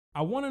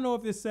I want to know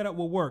if this setup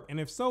will work, and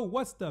if so,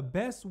 what's the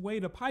best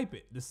way to pipe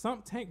it? The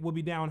sump tank will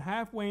be down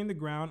halfway in the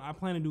ground. I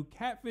plan to do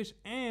catfish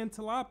and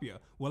tilapia.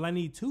 Will I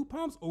need 2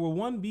 pumps or will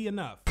one be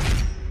enough?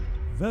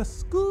 The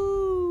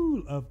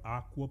School of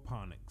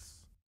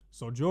Aquaponics.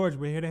 So George,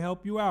 we're here to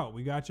help you out.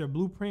 We got your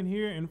blueprint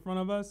here in front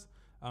of us,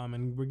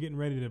 and we're getting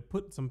ready to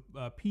put some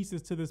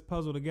pieces to this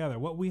puzzle together.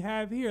 What we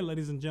have here,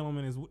 ladies and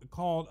gentlemen, is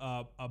called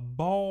a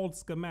bald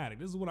schematic.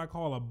 This is what I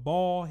call a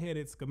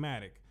ball-headed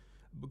schematic,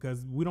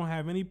 because we don't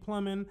have any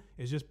plumbing.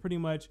 It's just pretty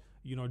much,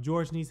 you know,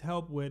 George needs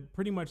help with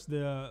pretty much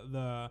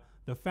the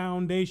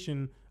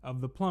foundation of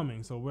the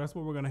plumbing. So that's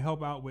what we're going to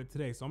help out with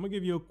today. So I'm gonna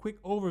give you a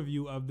quick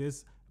overview of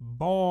this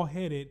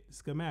ball-headed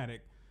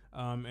schematic,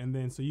 and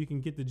then so you can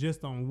get the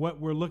gist on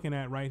what we're looking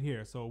at right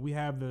here. So we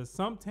have the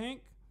sump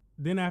tank.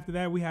 Then after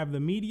that, we have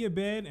the media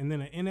bed, and then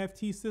an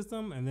NFT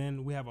system, and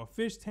then we have a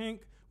fish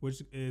tank,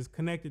 which is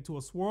connected to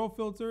a swirl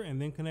filter and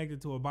then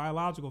connected to a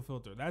biological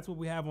filter. That's what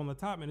we have on the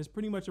top, and it's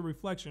pretty much a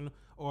reflection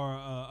or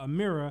a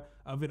mirror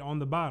of it on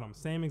the bottom.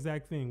 Same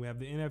exact thing. We have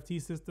the NFT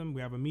system,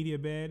 we have a media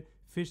bed,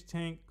 fish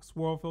tank,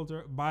 swirl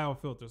filter,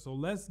 biofilter. So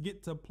let's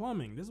get to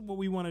plumbing. This is what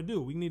we want to do.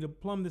 We need to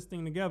plumb this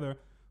thing together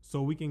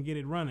so we can get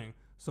it running.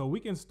 So we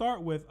can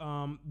start with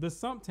the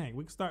sump tank.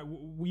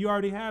 We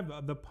already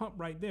have the pump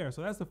right there.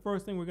 So that's the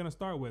first thing we're gonna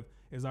start with,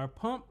 is our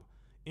pump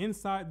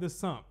inside the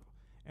sump.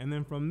 And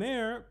then from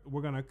there,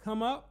 we're gonna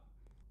come up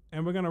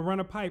and we're gonna run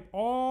a pipe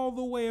all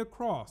the way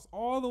across,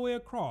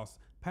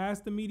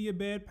 past the media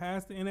bed,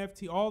 past the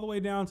NFT, all the way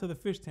down to the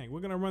fish tank. We're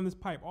gonna run this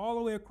pipe all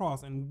the way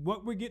across. And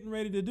what we're getting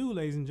ready to do,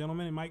 ladies and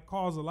gentlemen, it might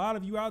cause a lot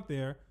of you out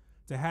there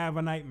to have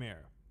a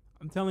nightmare.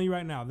 I'm telling you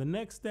right now, the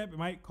next step, it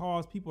might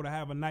cause people to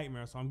have a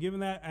nightmare. So I'm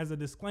giving that as a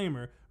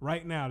disclaimer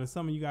right now to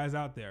some of you guys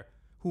out there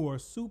who are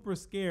super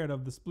scared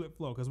of the split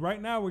flow. Because right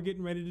now we're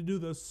getting ready to do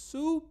the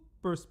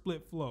super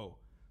split flow.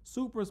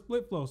 So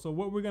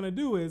what we're gonna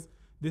do is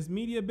this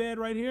media bed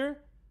right here,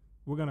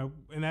 we're gonna,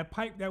 in that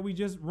pipe that we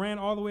just ran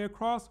all the way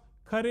across,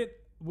 cut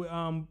it with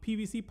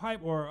PVC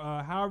pipe, or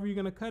however you're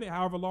gonna cut it,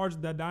 however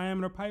large the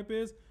diameter pipe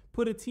is,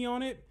 put a T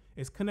on it,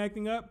 it's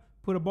connecting up,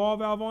 put a ball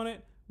valve on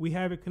it, we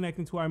have it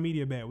connecting to our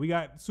media bed. We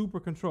got super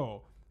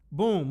control.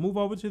 Boom, move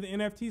over to the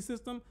NFT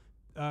system,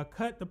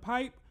 cut the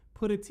pipe,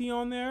 put a T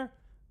on there,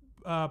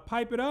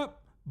 pipe it up,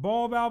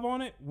 ball valve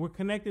on it, we're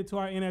connected to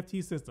our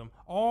NFT system.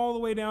 All the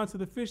way down to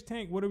the fish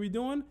tank, what are we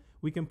doing?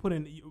 We can put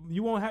in,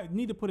 you won't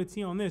need to put a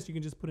T on this, you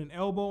can just put an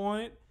elbow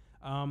on it,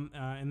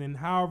 and then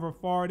however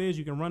far it is,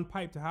 you can run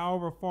pipe to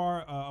however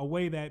far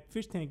away that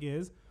fish tank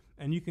is,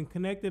 and you can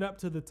connect it up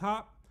to the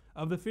top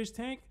of the fish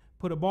tank,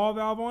 put a ball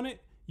valve on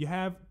it, you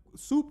have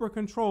super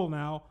control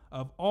now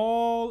of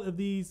all of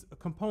these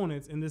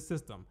components in this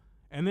system.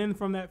 And then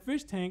from that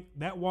fish tank,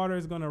 that water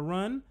is gonna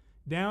run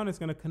down, it's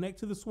gonna connect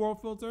to the swirl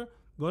filter,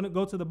 going to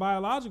go to the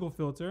biological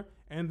filter,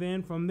 and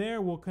then from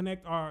there we'll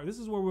connect this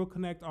is where we'll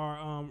connect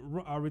our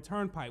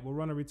return pipe. We'll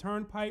run a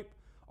return pipe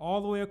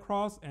all the way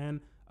across, and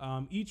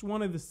each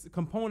one of the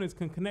components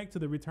can connect to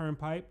the return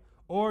pipe,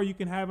 or you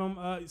can have them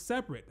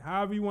separate,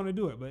 however you want to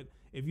do it. But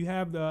if you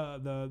have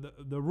the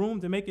room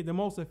to make it the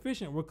most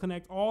efficient, we'll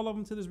connect all of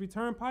them to this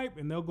return pipe,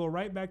 and they'll go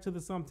right back to the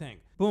sump tank.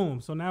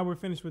 Boom, so now we're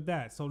finished with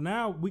that. So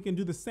now we can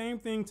do the same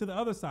thing to the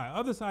other side.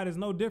 Other side is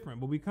no different,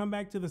 but we come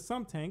back to the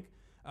sump tank,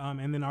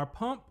 and then our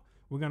pump,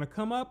 we're gonna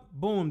come up,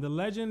 boom, the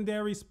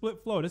legendary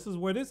split flow. This is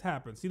where this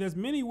happens. See, there's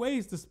many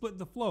ways to split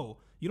the flow.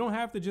 You don't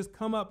have to just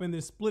come up and then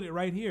split it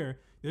right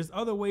here. There's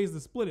other ways to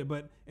split it,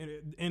 but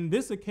in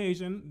this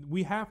occasion,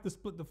 we have to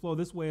split the flow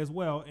this way as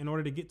well in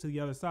order to get to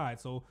the other side.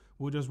 So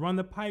we'll just run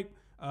the pipe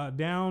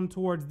down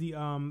towards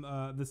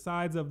the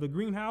sides of the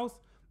greenhouse.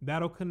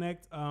 That'll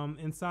connect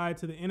inside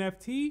to the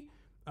NFT,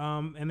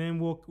 and then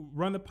we'll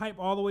run the pipe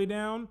all the way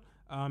down,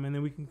 and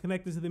then we can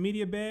connect it to the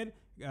media bed,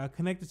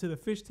 connect it to the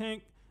fish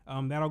tank.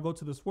 That'll go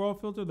to the swirl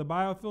filter, the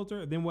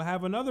biofilter. Then we'll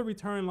have another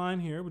return line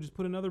here. We'll just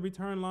put another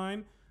return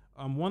line,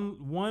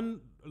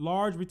 one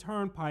large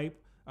return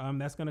pipe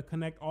that's going to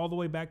connect all the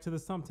way back to the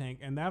sump tank,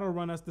 and that'll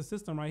run us the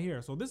system right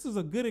here. So this is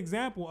a good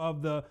example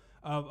of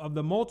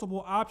the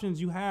multiple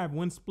options you have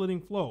when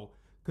splitting flow,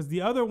 because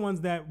the other ones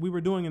that we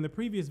were doing in the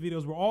previous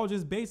videos were all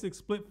just basic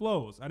split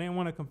flows. I didn't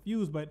want to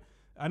confuse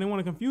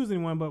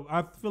anyone, but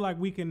I feel like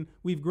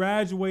we've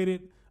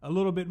graduated a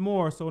little bit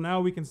more, so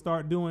now we can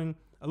start doing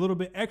a little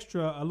bit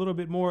extra, a little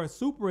bit more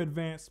super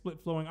advanced split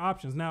flowing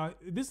options. Now,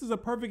 this is a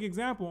perfect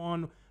example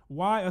on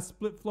why a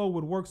split flow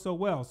would work so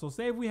well. So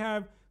say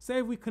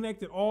if we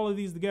connected all of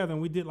these together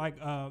and we did like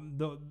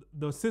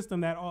the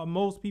system that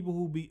most people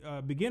who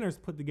beginners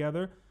put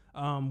together,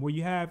 where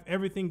you have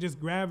everything just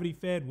gravity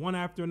fed one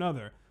after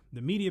another.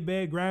 The media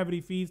bed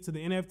gravity feeds to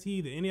the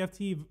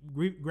NFT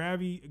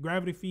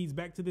gravity feeds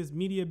back to this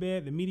media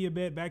bed, the media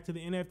bed back to the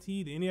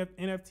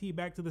NFT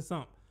back to the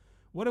sump.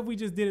 What if we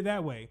just did it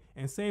that way?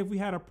 And say if we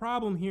had a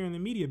problem here in the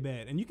media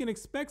bed, and you can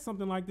expect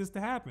something like this to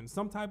happen,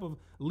 some type of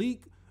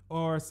leak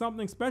or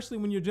something, especially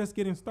when you're just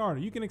getting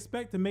started, you can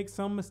expect to make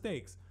some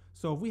mistakes.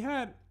 So if we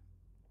had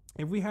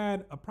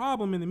a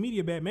problem in the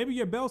media bed, maybe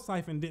your bell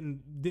siphon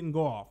didn't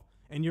go off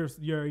and your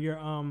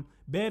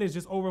bed is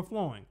just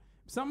overflowing.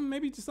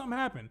 maybe just something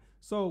happened.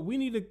 So we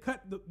need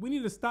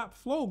to stop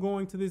flow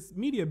going to this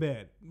media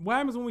bed. What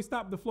happens when we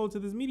stop the flow to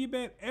this media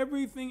bed?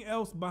 Everything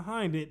else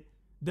behind it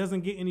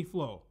doesn't get any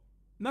flow.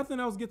 Nothing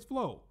else gets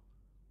flow.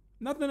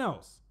 Nothing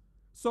else.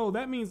 So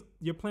that means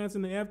your plants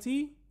in the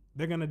FT,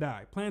 they're gonna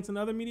die. Plants in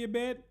the other media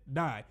bed,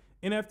 die.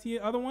 NFT,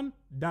 other one,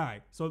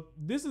 die. So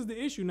this is the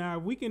issue now.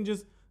 If we can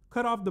just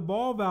cut off the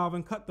ball valve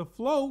and cut the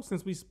flow,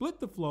 since we split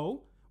the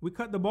flow, we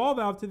cut the ball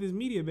valve to this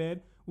media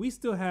bed, we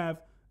still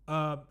have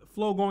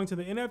flow going to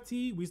the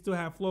NFT, we still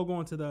have flow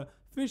going to the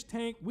fish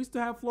tank, we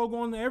still have flow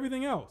going to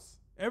everything else.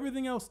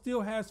 Everything else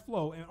still has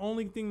flow, and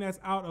only thing that's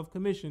out of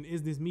commission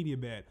is this media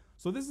bed.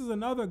 So this is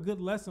another good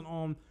lesson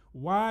on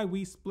why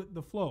we split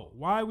the flow.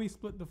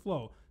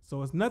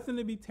 So it's nothing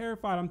to be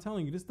terrified. I'm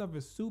telling you, this stuff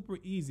is super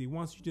easy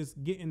once you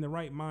just get in the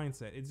right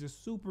mindset. It's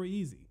just super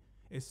easy.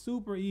 It's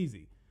super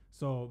easy.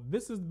 So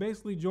this is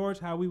basically, George,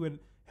 how we would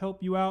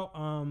help you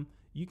out.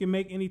 You can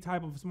make any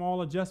type of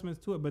small adjustments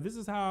to it, but this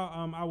is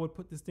how I would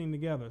put this thing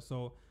together.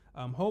 So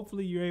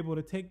hopefully you're able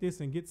to take this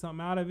and get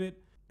something out of it.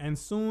 And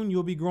soon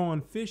you'll be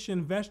growing fish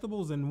and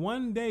vegetables, and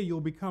one day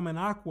you'll become an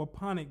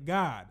aquaponic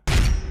god.